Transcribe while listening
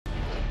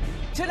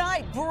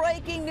Tonight,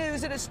 breaking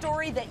news and a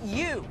story that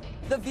you,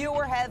 the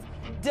viewer, have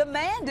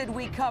demanded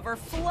we cover,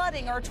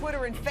 flooding our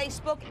Twitter and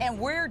Facebook, and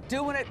we're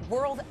doing it.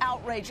 World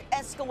outrage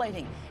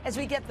escalating as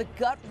we get the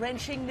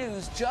gut-wrenching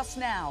news just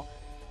now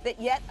that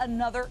yet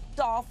another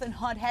dolphin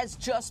hunt has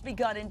just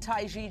begun in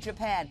Taiji,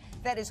 Japan.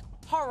 That is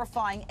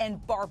horrifying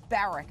and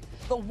barbaric.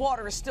 The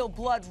water is still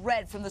blood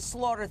red from the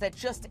slaughter that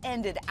just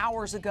ended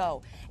hours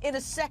ago. In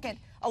a second,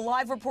 a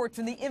live report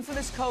from the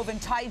infamous cove in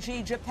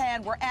Taiji,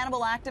 Japan, where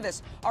animal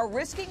activists are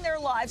risking their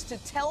lives to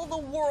tell the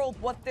world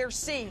what they're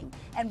seeing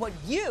and what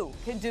you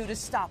can do to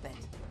stop it.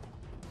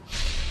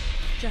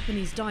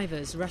 Japanese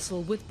divers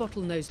wrestle with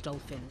bottlenose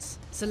dolphins,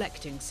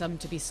 selecting some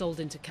to be sold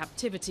into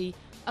captivity,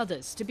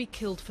 others to be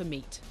killed for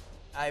meat.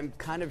 I'm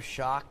kind of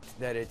shocked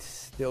that it's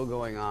still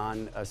going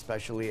on,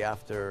 especially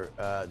after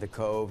the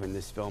Cove and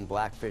this film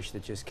Blackfish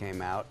that just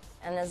came out.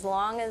 And as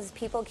long as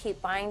people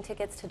keep buying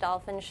tickets to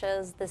dolphin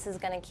shows, this is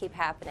going to keep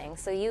happening.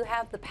 So you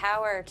have the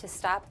power to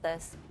stop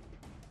this.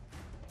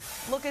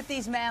 Look at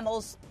these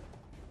mammals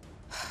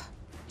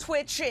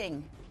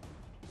twitching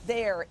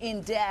there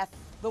in death.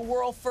 The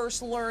world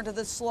first learned of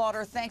the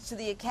slaughter thanks to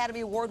the Academy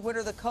Award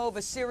winner The Cove,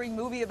 a searing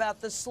movie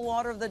about the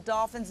slaughter of the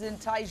dolphins in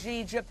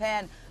Taiji,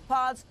 Japan.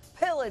 Pods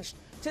pillaged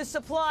to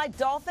supply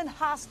dolphin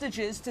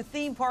hostages to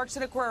theme parks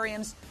and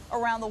aquariums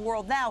around the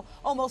world. Now,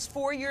 almost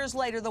 4 years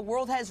later, the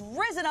world has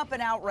risen up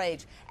in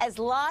outrage as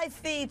live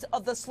feeds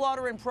of the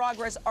slaughter in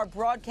progress are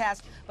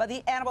broadcast by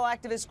the animal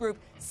activist group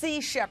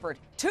Sea Shepherd.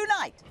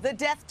 Tonight, the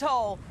death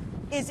toll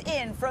is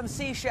in from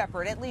Sea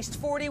Shepherd. At least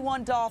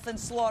 41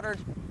 dolphins slaughtered,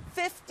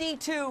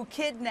 52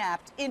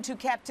 kidnapped into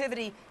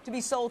captivity to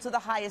be sold to the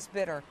highest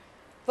bidder.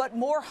 But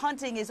more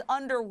hunting is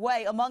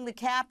underway among the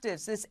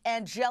captives. This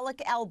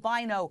angelic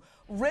albino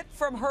ripped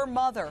from her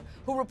mother,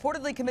 who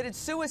reportedly committed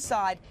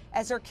suicide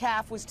as her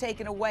calf was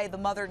taken away, the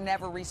mother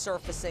never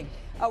resurfacing.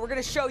 We're going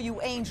to show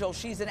you Angel.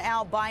 She's an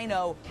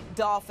albino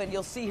dolphin.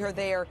 You'll see her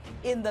there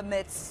in the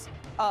midst.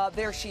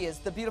 There she is,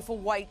 the beautiful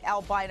white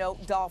albino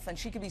dolphin.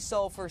 She could be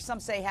sold for, some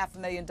say,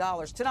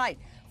 $500,000. Tonight,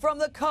 from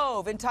the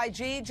Cove in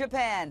Taiji,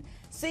 Japan,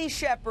 Sea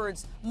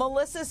Shepherd's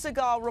Melissa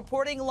Segal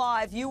reporting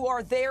live. You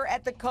are there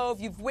at the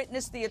Cove. You've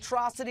witnessed the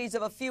atrocities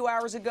of a few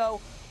hours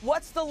ago.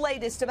 What's the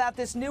latest about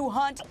this new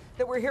hunt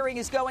that we're hearing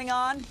is going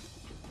on?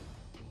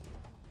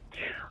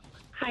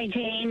 Hi,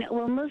 Jane.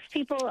 Well, most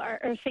people are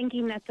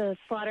thinking that the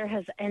slaughter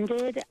has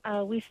ended.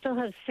 We still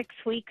have 6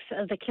 weeks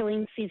of the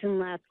killing season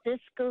left. This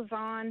goes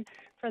on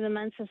for the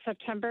months of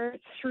September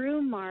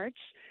through March.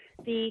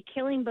 The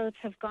killing boats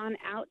have gone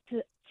out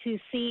to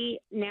sea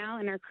now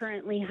and are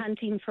currently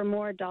hunting for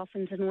more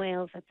dolphins and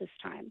whales at this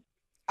time.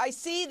 I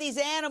see these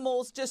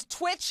animals just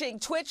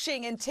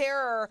twitching in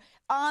terror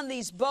on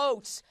these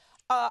boats.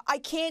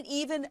 I can't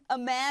even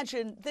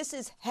imagine. This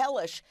is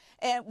hellish.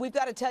 And we've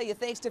got to tell you,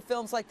 thanks to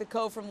films like The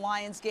Cove from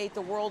Lionsgate,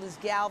 the world is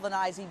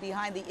galvanizing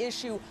behind the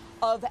issue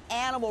of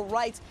animal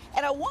rights.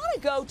 And I want to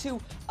go to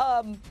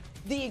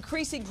the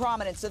increasing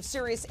prominence of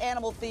serious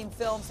animal-themed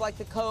films like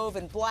The Cove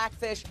and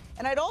Blackfish.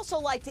 And I'd also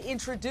like to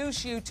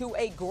introduce you to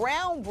a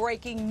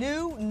groundbreaking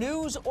new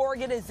news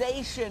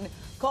organization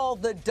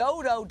called the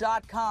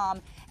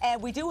dodo.com.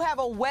 And we do have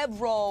a web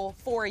roll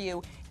for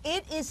you.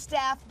 It is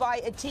staffed by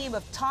a team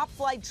of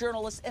top-flight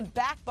journalists and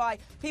backed by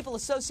people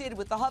associated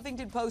with the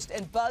Huffington Post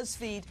and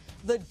BuzzFeed.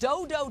 The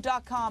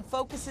dodo.com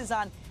focuses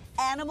on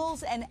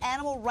animals and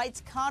animal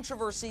rights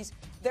controversies.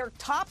 Their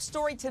top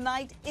story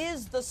tonight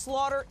is the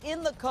slaughter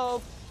in the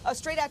Cove.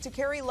 Straight out to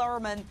Carrie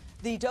Lerman,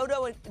 the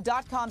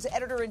dodo.com's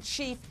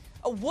editor-in-chief.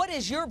 What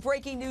is your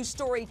breaking news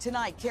story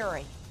tonight,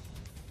 Carrie?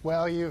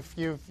 Well,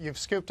 you've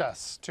scooped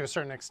us to a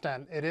certain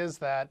extent. It is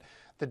that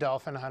the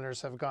dolphin hunters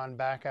have gone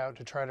back out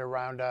to try to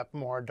round up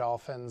more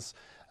dolphins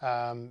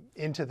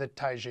into the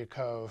Taiji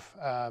Cove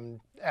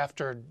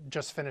after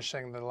just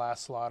finishing the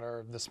last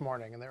slaughter this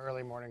morning, in the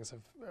early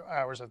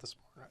hours of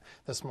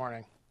this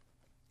morning.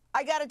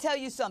 I got to tell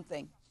you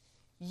something.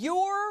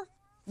 Your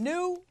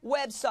new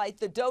website,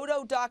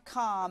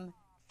 thedodo.com,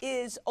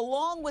 is,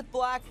 along with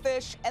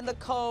Blackfish and the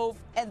Cove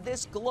and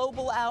this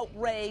global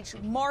outrage,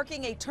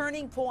 marking a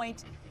turning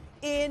point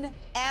in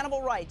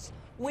animal rights.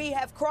 We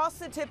have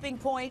crossed the tipping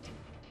point.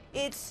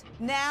 It's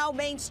now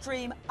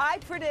mainstream. I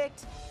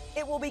predict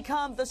it will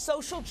become the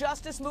social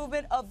justice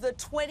movement of the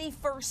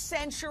 21st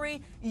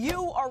century.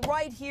 You are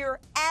right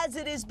here as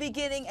it is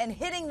beginning and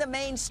hitting the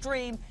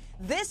mainstream.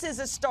 This is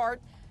a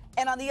start.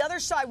 And on the other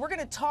side, we're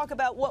going to talk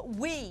about what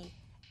we,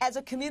 as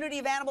a community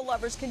of animal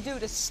lovers, can do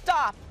to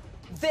stop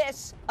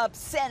this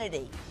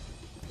obscenity.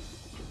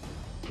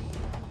 The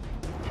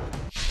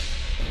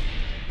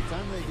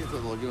time they get to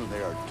the lagoon,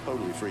 they are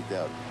totally freaked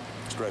out,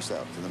 stressed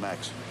out to the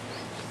max.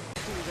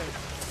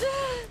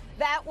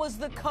 That was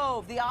the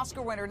Cove. The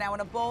Oscar winner, now in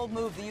a bold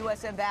move, the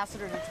U.S.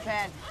 ambassador to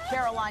Japan,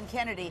 Caroline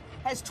Kennedy,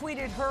 has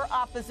tweeted her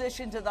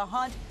opposition to the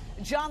hunt.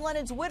 John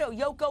Lennon's widow,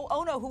 Yoko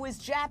Ono, who is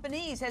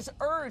Japanese, has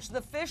urged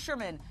the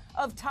fishermen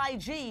of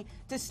Taiji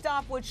to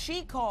stop what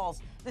she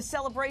calls the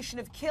celebration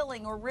of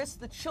killing or risk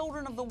the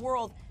children of the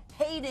world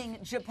hating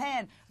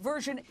Japan.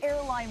 Virgin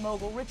airline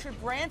mogul Richard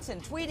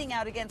Branson tweeting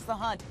out against the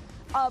hunt.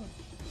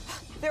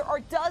 There are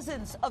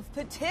dozens of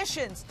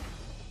petitions.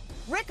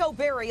 Rick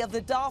O'Berry of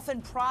the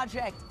Dolphin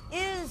Project.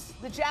 Is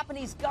the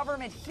Japanese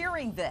government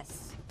hearing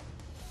this?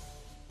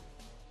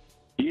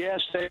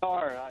 Yes, they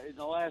are. In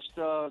the last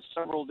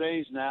several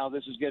days now,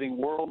 this is getting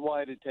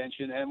worldwide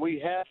attention, and we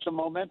have some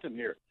momentum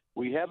here.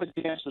 We have a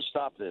chance to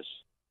stop this.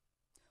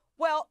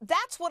 Well,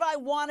 that's what I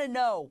want to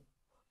know.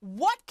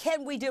 What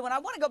can we do? And I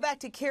want to go back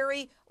to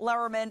Carrie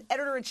Lerman,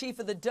 editor-in-chief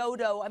of the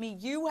Dodo. I mean,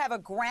 you have a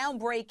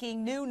groundbreaking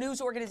new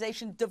news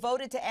organization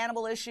devoted to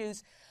animal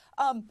issues.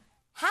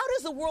 How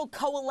does the world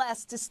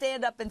coalesce to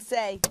stand up and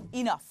say,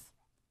 enough?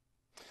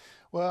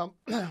 Well,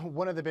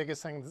 one of the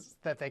biggest things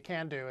that they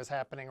can do is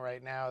happening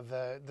right now.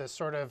 The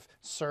sort of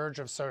surge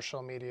of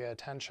social media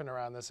attention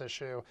around this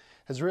issue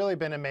has really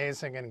been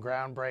amazing and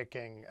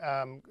groundbreaking.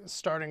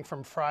 Starting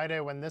from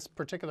Friday, when this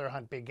particular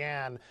hunt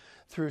began,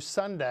 through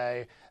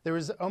Sunday, there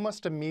was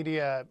almost a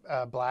media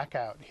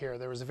blackout here.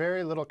 There was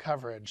very little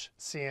coverage.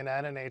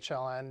 CNN and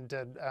HLN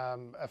did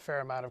a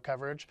fair amount of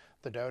coverage.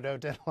 The Dodo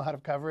did a lot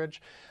of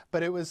coverage.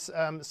 But it was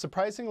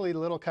surprisingly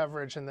little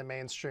coverage in the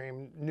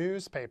mainstream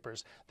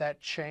newspapers. That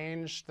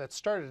changed, that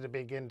started to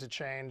begin to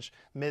change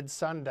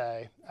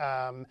mid-Sunday,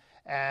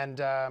 and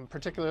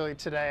particularly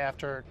today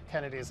after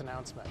Kennedy's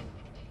announcement.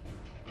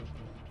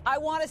 I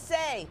want to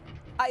say,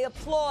 I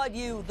applaud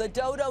you,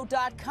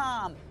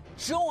 thedodo.com.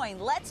 Join.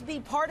 Let's be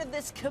part of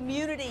this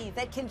community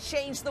that can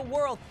change the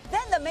world.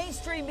 Then the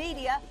mainstream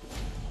media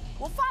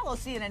will follow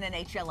CNN and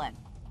HLN.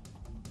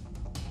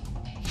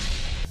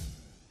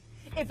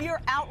 If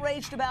you're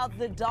outraged about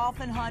the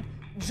dolphin hunt,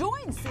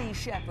 join Sea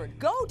Shepherd.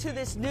 Go to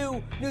this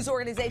new news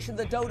organization,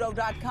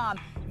 thedodo.com.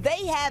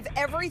 They have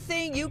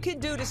everything you can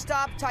do to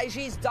stop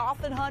Taiji's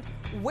dolphin hunt,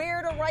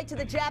 where to write to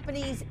the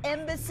Japanese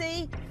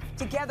embassy.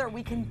 Together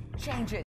we can change it.